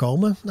positie gaan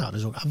komen. Nou,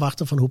 dus ook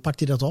afwachten van hoe pakt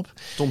hij dat op.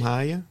 Tom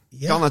Haaien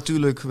kan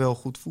natuurlijk wel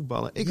goed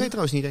voetballen. Ik weet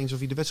trouwens niet eens of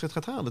hij de wedstrijd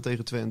gaat halen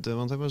tegen Twente.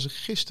 Want hij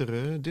was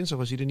dinsdag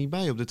was hij er niet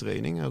bij op de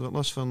training. Hij had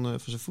last van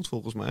zijn voet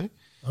volgens mij.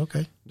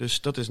 Oké.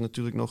 Dus dat is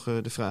natuurlijk nog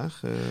de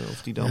vraag.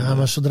 Of die dan, ja,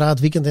 maar zodra het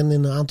weekend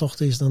in de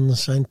aantocht is, dan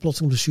zijn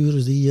plotseling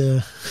blessures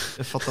die...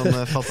 valt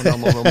dan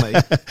allemaal wel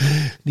mee.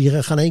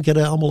 Die gaan 1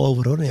 keer allemaal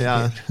over, hoor.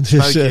 Ja,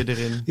 spuitje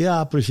erin.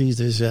 Ja, precies.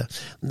 Dus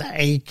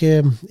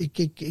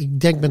ik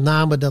denk met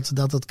name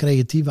dat het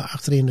creatieve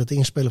achterin, het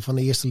inspelen van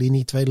de eerste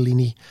linie, tweede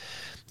linie,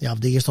 ja, of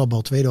de eerste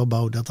opbouw, tweede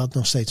opbouw, dat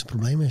nog steeds een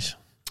probleem is.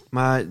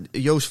 Maar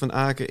Joost van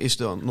Aken is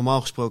dan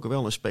normaal gesproken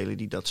wel een speler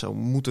die dat zou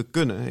moeten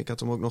kunnen. Ik had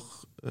hem ook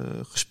nog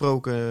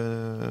gesproken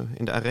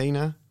in de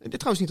arena. Dit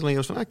trouwens niet alleen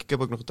Joost van Aken. Ik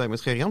heb ook nog een tijd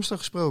met Gerry Hamstra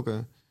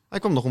gesproken. Hij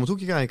kwam nog om het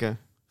hoekje kijken.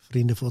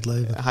 Vrienden voor het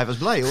leven. Hij was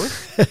blij, hoor.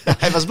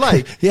 Hij was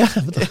blij.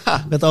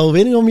 Met de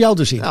overwinning om jou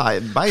te zien. Ja,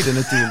 beide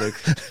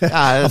natuurlijk.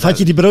 Ja, of had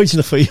je die broodje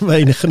nog voor je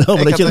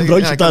meegenomen? Dat je een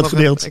broodje had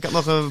uitgedeeld? Ik had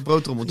nog een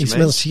broodtrommeltje mee.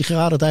 Iets met een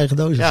sigaar uit eigen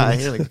doos. Ja,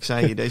 heerlijk. Ik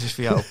zei, deze is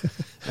voor jou.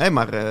 Nee,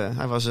 maar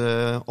hij was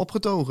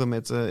opgetogen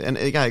met...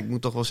 ik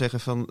moet toch wel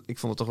zeggen, ik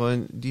vond het toch wel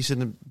in die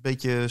zin een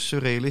beetje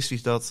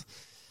surrealistisch dat...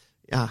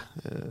 Ja,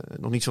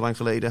 nog niet zo lang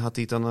geleden had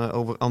hij het dan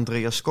over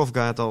Andreas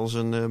Skofgaard als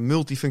een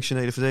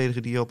multifunctionele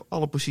verdediger die op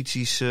alle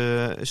posities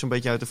zo'n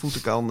beetje uit de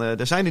voeten kan.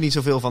 Daar zijn er niet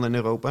zoveel van in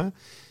Europa.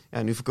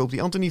 Ja, nu verkoopt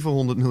hij Anthony voor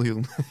 100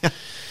 miljoen.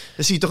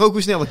 Dan zie je toch ook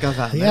hoe snel het kan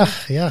gaan.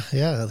 Ja,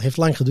 het heeft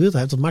lang geduurd. Hij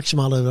heeft het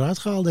maximale eruit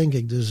gehaald, denk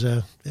ik. Dus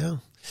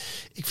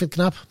ik vind het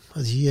knap.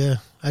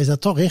 Hij is daar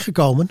toch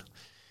ingekomen.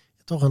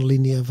 Toch een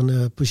linie van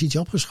de positie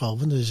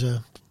opgeschoven. Dus...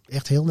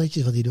 echt heel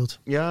netjes wat hij doet.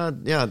 Ja,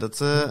 dat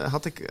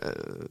had ik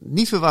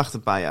niet verwacht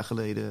een paar jaar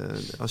geleden.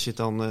 Als je het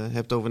dan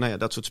hebt over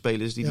dat soort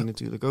spelers die hij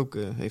natuurlijk ook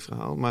heeft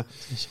gehaald. Maar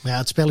ja,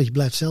 het spelletje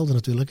blijft hetzelfde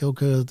natuurlijk. Ook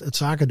het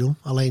zaken doen.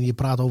 Alleen je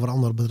praat over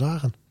andere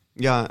bedragen.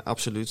 Ja,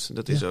 absoluut.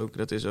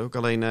 Dat is ook.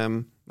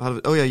 Alleen,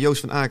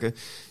 Joost van Aken.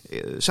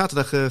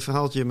 Zaterdag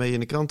verhaaltje mee in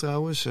de krant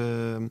trouwens.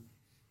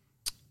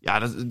 Ja,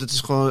 dat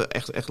is gewoon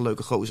echt een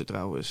leuke gozer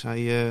trouwens.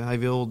 Hij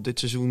wil dit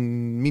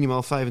seizoen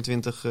minimaal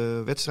 25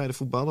 wedstrijden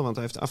voetballen. Want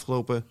hij heeft de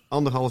afgelopen 1,5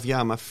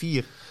 jaar maar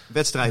 4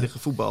 wedstrijden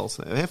gevoetbald.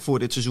 Voor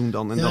dit seizoen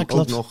dan. En dan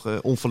klopt. Ook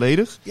nog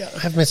onvolledig. Ja,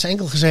 hij heeft met zijn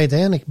enkel gezeten.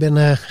 Hè? En ik ben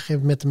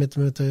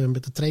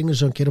met de trainer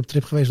zo een keer op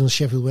trip geweest naar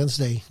Sheffield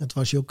Wednesday. Dat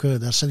was hij ook,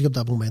 daar zat hij op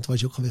dat moment.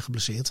 Was hij ook weer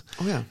geblesseerd.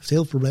 Oh ja. Hij heeft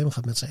heel veel problemen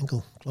gehad met zijn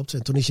enkel. Klopt.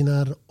 En toen is hij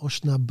naar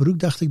Osnabrück,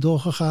 dacht ik,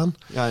 doorgegaan.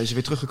 Ja, is hij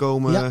weer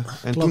teruggekomen. Ja, en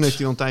klopt. Toen heeft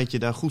hij al een tijdje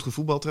daar goed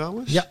gevoetbald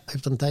trouwens. Ja,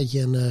 heeft een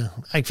tijdje. En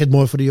ik vind het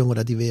mooi voor de jongen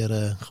dat hij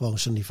weer gewoon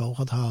zijn niveau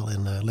gaat halen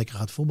en lekker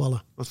gaat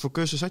voetballen. Wat voor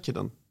cursus had je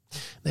dan?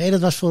 Nee, dat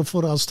was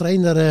voor als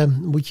trainer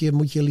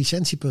moet je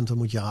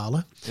licentiepunten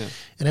halen. Ja. En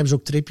hebben ze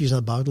ook tripjes naar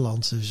het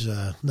buitenland. Dus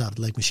dat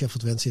leek me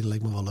Sheffield Wednesday, dat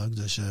leek me wel leuk.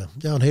 Dus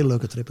een hele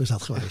leuke trip is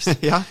dat geweest.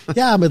 Ja?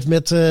 Ja,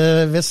 met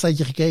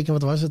wedstrijdje gekeken.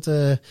 Wat was het?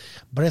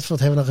 Bradford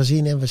hebben we nog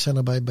gezien en we zijn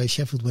er bij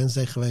Sheffield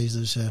Wednesday geweest.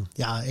 Dus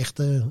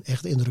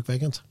echt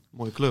indrukwekkend.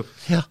 Mooie club.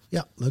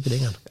 Ja, leuke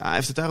dingen. Ja, hij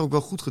heeft het daar ook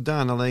wel goed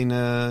gedaan.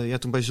 Alleen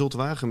toen bij Zulte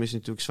Waregem is hij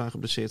natuurlijk zwaar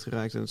geblesseerd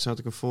geraakt. En dat had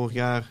ik hem vorig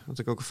jaar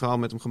ook een verhaal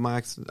met hem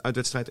gemaakt.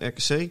 Uitwedstrijd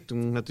RKC.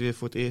 Toen had hij weer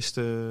voor het eerst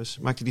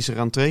maakte hij zijn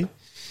rentree.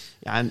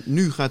 Ja, en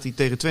nu gaat hij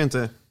tegen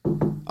Twente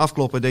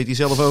afkloppen. Deed hij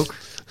zelf ook.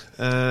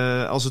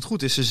 Als het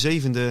goed is,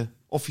 zijn 7e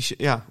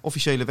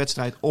officiële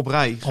wedstrijd op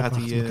rij. Gaat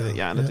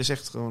hij, dat is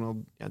echt gewoon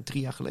al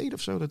 3 jaar geleden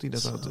of zo dat hij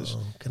dat had. Dus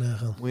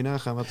moet je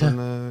nagaan wat dan...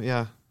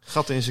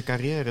 gatten in zijn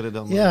carrière er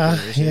dan. Ja,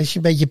 als je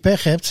een beetje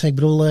pech hebt. Ik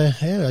bedoel,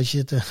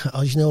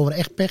 als je nou over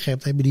echt pech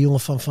hebt, heb je die jongen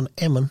van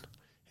Emmen.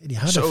 Die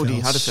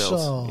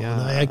Hardenveld.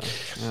 Ja,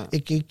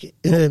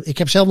 ik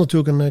heb zelf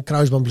natuurlijk een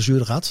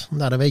kruisbandblessure gehad.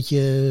 Nou, dan weet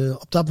je,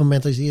 op dat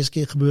moment is de eerste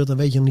keer gebeurd, dan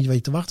weet je nog niet waar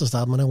je te wachten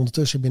staat. Maar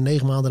ondertussen heb je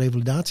 9 maanden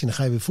revalidatie en dan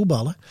ga je weer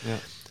voetballen. Ja.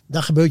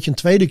 Dan gebeurt je een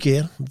tweede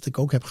keer, dat ik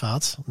ook heb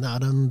gehad.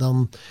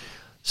 Nou,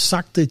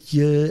 zakt het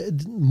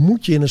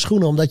moet je in de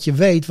schoenen, omdat je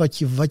weet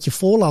wat je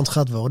voorland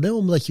gaat worden.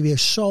 Omdat je weer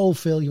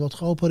zoveel, je wordt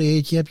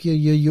geopereerd, je hebt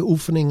je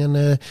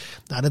oefeningen.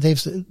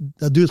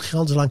 Dat duurt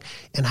gigantisch lang.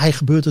 En hij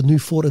gebeurt het nu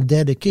voor een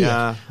derde keer.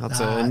 Ja,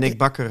 Nick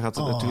Bakker had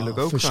het natuurlijk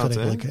ook gehad.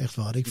 Verschrikkelijk, echt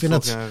waar. Ik vind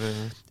het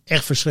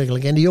echt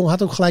verschrikkelijk. En die jongen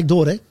had ook gelijk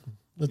door, hè?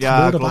 Dat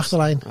gebeurde op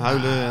achterlijn.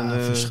 Huilen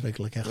en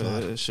verschrikkelijk, echt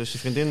waar. Zijn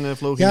vriendin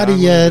vloog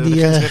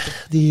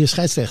die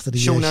scheidsrechter.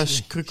 Shona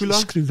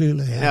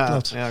Scrugula. Ja,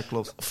 klopt. Ja,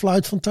 klopt.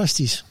 Fluit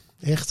fantastisch.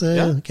 Echt,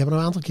 ik heb er een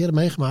aantal keren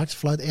meegemaakt.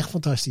 Fluit echt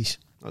fantastisch.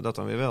 Nou, dat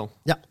dan weer wel.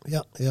 Ja.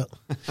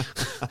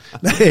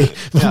 Nee,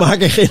 we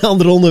maken geen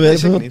andere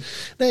onderwerpen. Nee,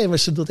 nee, maar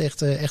ze doet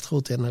echt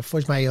goed. En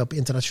volgens mij op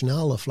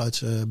internationaal fluit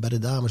ze bij de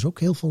dames ook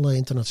heel veel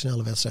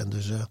internationale wedstrijden.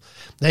 Dus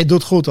nee, het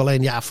doet goed.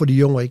 Alleen voor die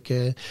jongen.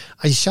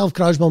 Als je zelf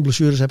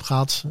kruisbandblessures hebt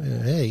gehad,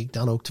 ik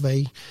dan ook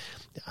 2.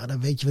 Ja,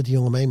 dan weet je wat die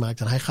jongen meemaakt.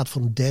 En hij gaat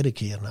voor een derde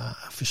keer. Nou,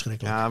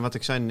 verschrikkelijk. Ja, wat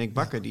ik zei, Nick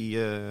Bakker,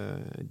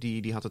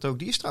 die had het ook.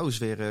 Die is trouwens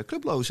weer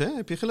clubloos, hè?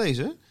 Heb je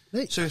gelezen?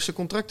 Nee. Zijn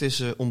contract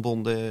is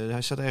ontbonden.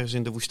 Hij staat ergens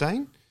in de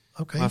woestijn.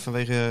 Okay. Maar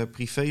vanwege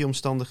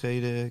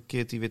privéomstandigheden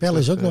keert hij weer Pel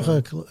terug. Is ook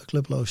nog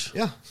clubloos.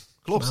 Ja,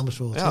 klopt.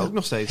 Ja, ook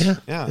nog steeds.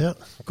 Ja.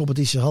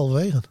 Competitie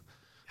halverwege.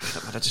 Ja,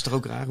 maar dat is toch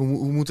ook raar?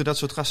 Hoe moeten dat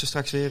soort gasten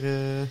straks weer...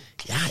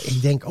 Ja,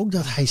 ik denk ook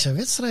dat hij zijn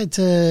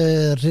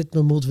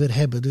wedstrijdritme moet weer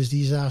hebben. Dus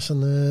die is daar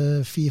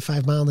zijn 4-5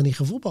 maanden niet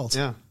gevoetbald.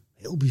 Ja.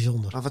 Heel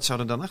bijzonder. Maar wat zou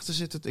er dan achter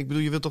zitten? Ik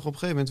bedoel, je wilt toch op een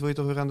gegeven moment, wil je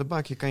toch weer aan de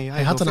bak? Je kan je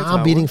hij had een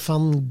aanbieding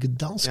van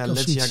Gdansk of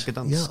zoiets.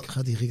 Gdansk. Ja,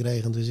 gaat hij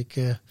gekregen. Dus ik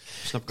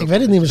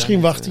weet het niet.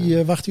 Misschien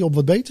wacht hij op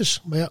wat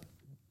beters. Maar ja.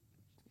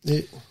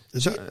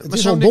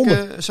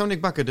 Zou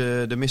Nick Bakker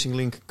de missing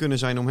link kunnen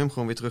zijn om hem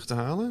gewoon weer terug te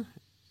halen?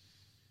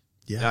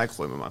 Ja, ik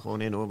gooi me maar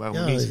gewoon in hoor.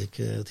 Waarom niet?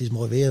 Het is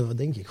mooi weer, wat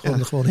denk je? Ik gooi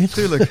hem er gewoon in.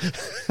 Tuurlijk.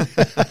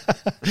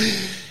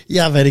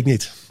 Ja, weet ik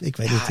niet. Ik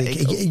weet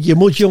niet. Je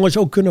moet jongens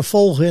ook kunnen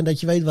volgen en dat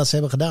je weet wat ze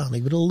hebben gedaan.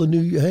 Ik bedoel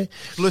nu... Hè.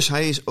 Plus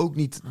hij is ook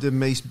niet de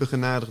meest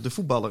begenadigde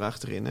voetballer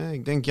achterin. Hè?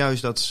 Ik denk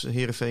juist dat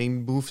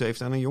Heerenveen behoefte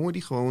heeft aan een jongen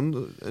die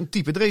gewoon een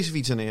type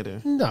Dreesewits aan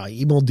eerder. Nou,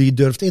 iemand die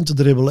durft in te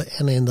dribbelen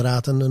en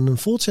inderdaad een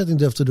voortzetting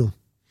durft te doen.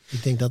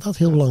 Ik denk dat dat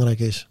heel belangrijk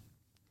is.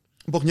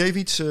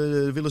 Bogniewicz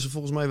willen ze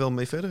volgens mij wel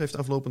mee verder. Heeft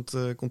aflopend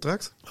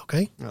contract. Oké.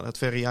 Nou, dat had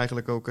Ferry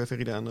eigenlijk ook,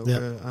 Ferry-Daan ook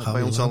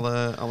bij ons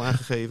al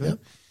aangegeven. Ja.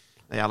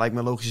 Nou ja, lijkt me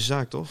een logische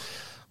zaak, toch?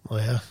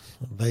 Nou ja,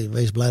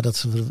 wees blij dat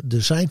ze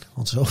er zijn.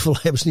 Want zoveel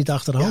hebben ze niet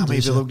achter de hand. Ja, maar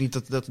je wil ook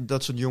niet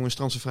dat soort jongens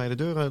transfervrij de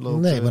deur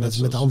uitlopen. Nee, maar dat is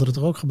met de anderen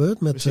toch ook gebeurd.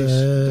 Met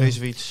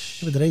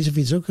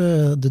Dreesewits ook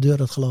de deur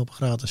uitgelopen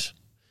gratis.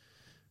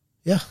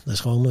 Ja, dat is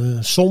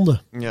gewoon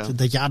zonde. Ja.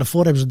 Dat jaar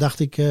daarvoor hebben ze, dacht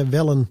ik,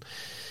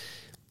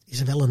 is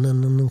er wel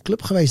een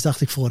club geweest,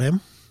 dacht ik, voor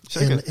hem.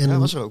 Zeker, en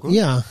was er ook hoor.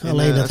 Ja,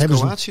 alleen dat hebben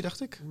Kroatië,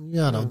 dacht ik.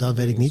 Ja, dat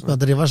weet ik niet. Maar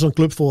er was een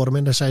club voor hem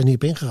en daar zijn ze niet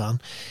op ingegaan.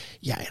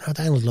 Ja, en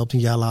uiteindelijk loopt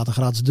hij een jaar later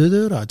gratis de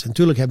deur uit. En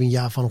natuurlijk hebben we een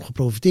jaar van hem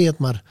geprofiteerd,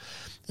 maar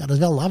ja, dat is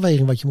wel een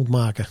afweging wat je moet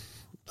maken.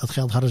 Dat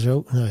geld hadden ze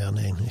ook. Nou ja,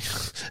 nee.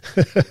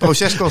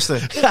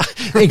 Proceskosten. Ja,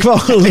 ik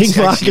wou een link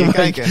maken.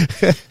 Kijken.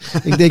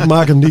 Ik denk,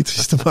 maak hem niet. Het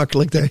is te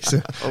makkelijk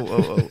deze.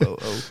 Oh.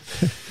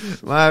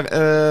 Maar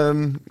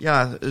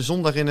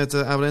zondag in het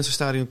Abelense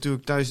stadion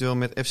natuurlijk thuisduel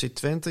met FC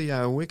Twente.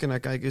 Ja, hoe ik er naar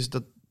kijk is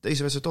dat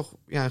deze wedstrijd toch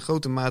in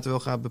grote mate wel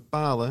gaat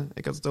bepalen.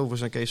 Ik had het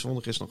over aan Kees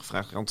Wonder gisteren nog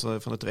gevraagd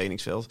rand van het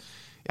trainingsveld.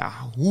 Ja,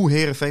 hoe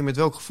Heerenveen, met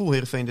welk gevoel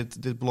Heerenveen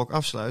dit blok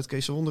afsluit.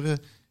 Kees Wonder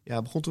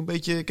begon toen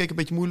keek een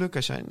beetje moeilijk.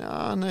 Hij zei,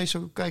 nee,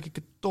 zo kijk ik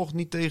het toch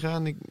niet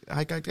tegenaan.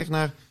 Hij kijkt echt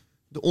naar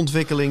de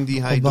ontwikkeling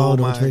die hij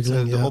doormaakt.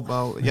 De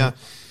opbouw. Ja.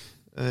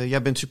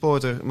 Jij bent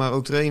supporter, maar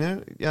ook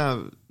trainer. Ja,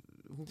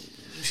 hoe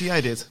zie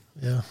jij dit?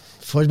 Ja,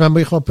 volgens mij moet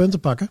je gewoon punten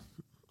pakken.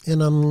 En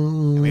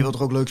dan... maar je wilt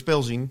toch ook leuk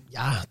spel zien?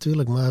 Ja,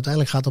 tuurlijk. Maar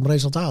uiteindelijk gaat het om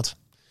resultaat.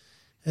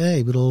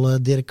 Ik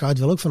bedoel, Dirk Kuyt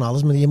wil ook van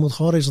alles. Maar je moet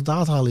gewoon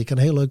resultaat halen. Je kan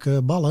heel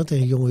leuk ballen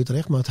tegen Jong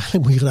Utrecht. Maar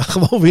uiteindelijk moet je daar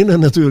gewoon winnen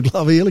natuurlijk.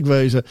 Laten we eerlijk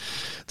wezen.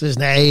 Dus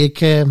nee,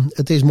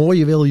 het is mooi.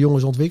 Je wil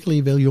jongens ontwikkelen.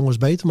 Je wil jongens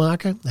beter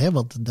maken.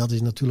 Want dat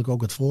is natuurlijk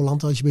ook het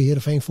voorland als je bij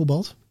Heerenveen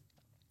voetbalt.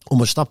 Om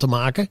een stap te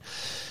maken.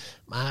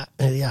 Maar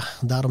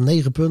daarom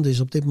 9 punten is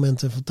op dit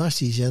moment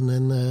fantastisch.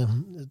 En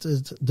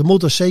er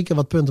moeten zeker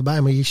wat punten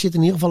bij. Maar je zit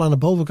in ieder geval aan de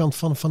bovenkant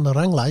van de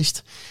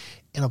ranglijst.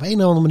 En op een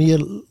of andere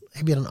manier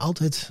heb je dan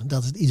altijd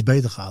dat het iets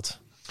beter gaat.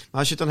 Maar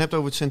als je het dan hebt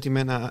over het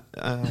sentiment na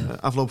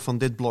afloop van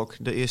dit blok,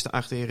 de eerste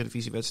 8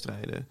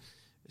 Eredivisiewedstrijden.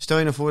 Stel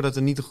je nou voor dat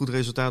er niet een goed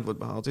resultaat wordt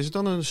behaald. Is het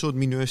dan een soort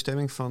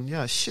mineurstemming van,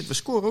 we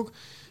scoren ook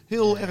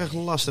heel erg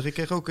lastig. Ik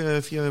kreeg ook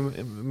via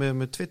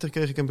mijn Twitter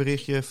kreeg ik een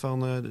berichtje van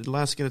de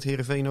laatste keer dat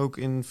Heerenveen ook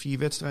in 4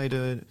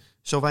 wedstrijden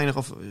zo weinig,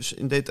 of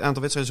in dit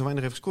aantal wedstrijden zo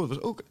weinig heeft gescoord.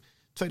 Dat was ook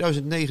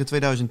 2009,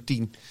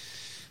 2010.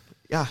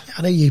 Ja,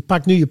 nee, je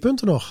pakt nu je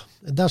punten nog.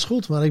 Dat is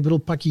goed, maar ik bedoel,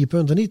 pak je je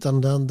punten niet,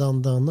 dan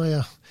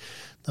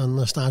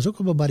staan ze ook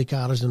op de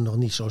barricades nog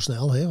niet zo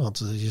snel. Hè?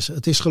 Want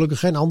het is gelukkig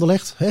geen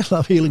Anderlecht. Hè?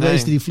 Laten we eerlijk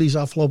wezen, die verliezen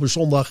afgelopen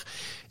zondag.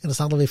 En er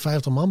staan alweer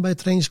 50 man bij het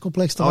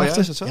trainingscomplex te wachten. Ja,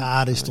 is dat zo?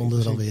 Ja, die stonden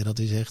er alweer, dat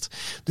is echt.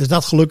 Dus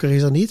dat gelukkig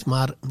is er niet.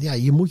 Maar ja,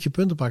 je moet je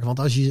punten pakken. Want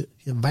als je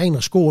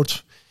weinig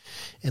scoort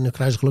En dan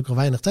krijgen ze gelukkig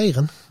weinig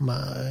tegen.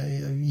 Maar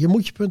je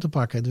moet je punten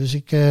pakken. Dus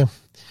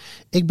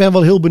ik ben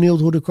wel heel benieuwd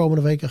hoe de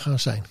komende weken gaan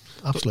zijn.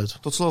 Absoluut.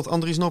 Tot slot,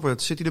 Andries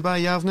Noppert. Zit hij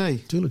erbij, ja of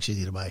nee? Tuurlijk zit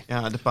hij erbij.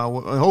 Ja, de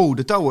power.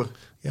 De tower.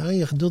 Ja,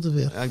 je doet het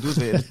weer. Ja, ik doe het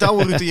weer. De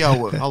tower uit de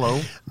jouwer. Hallo.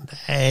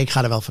 Nee, ik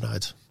ga er wel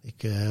vanuit.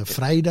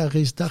 Vrijdag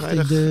is ik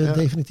de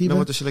definitieve. Dan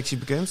wordt de selectie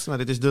bekend. Nou,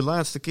 dit is de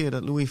laatste keer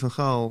dat Louis van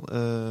Gaal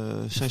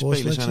zijn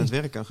spelers aan het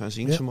werk kan gaan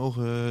zien. Ja. Ze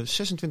mogen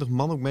 26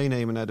 man ook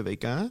meenemen naar de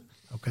WK.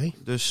 Oké.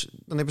 Dus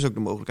dan hebben ze ook de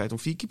mogelijkheid om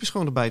 4 keepers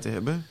gewoon erbij te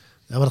hebben.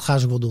 Ja, maar dat gaan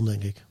ze ook wel doen,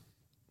 denk ik.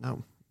 Nou,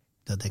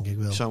 dat denk ik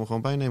wel. Ik zou hem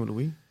gewoon bijnemen,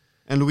 Louis.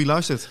 En Louis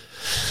luistert.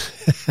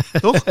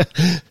 Toch?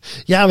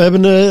 Ja, we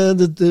hebben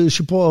de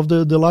support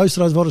of de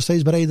luisteraars worden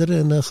steeds breder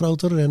en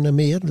groter en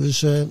meer.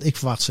 Dus ik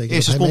verwacht zeker.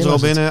 Eerste sponsor al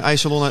binnen,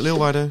 IJsselon uit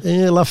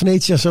Leeuwarden. La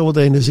Venetia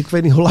zometeen. Dus ik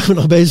weet niet hoe lang we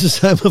nog bezig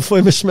zijn, maar voor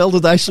je me smelt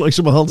het ijs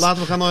langs mijn hand.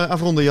 Laten we gaan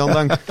afronden, Jan.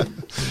 Dank.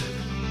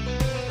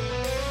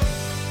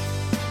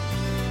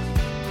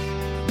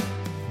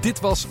 Dit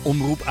was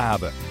Omroep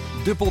Abe.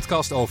 De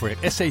podcast over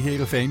SC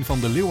Heerenveen van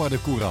de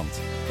Leeuwarden Courant.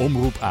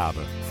 Omroep Abe.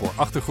 Voor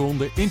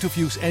achtergronden,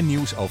 interviews en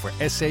nieuws over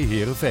SC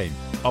Heerenveen.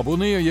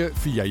 Abonneer je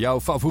via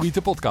jouw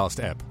favoriete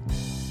podcast-app.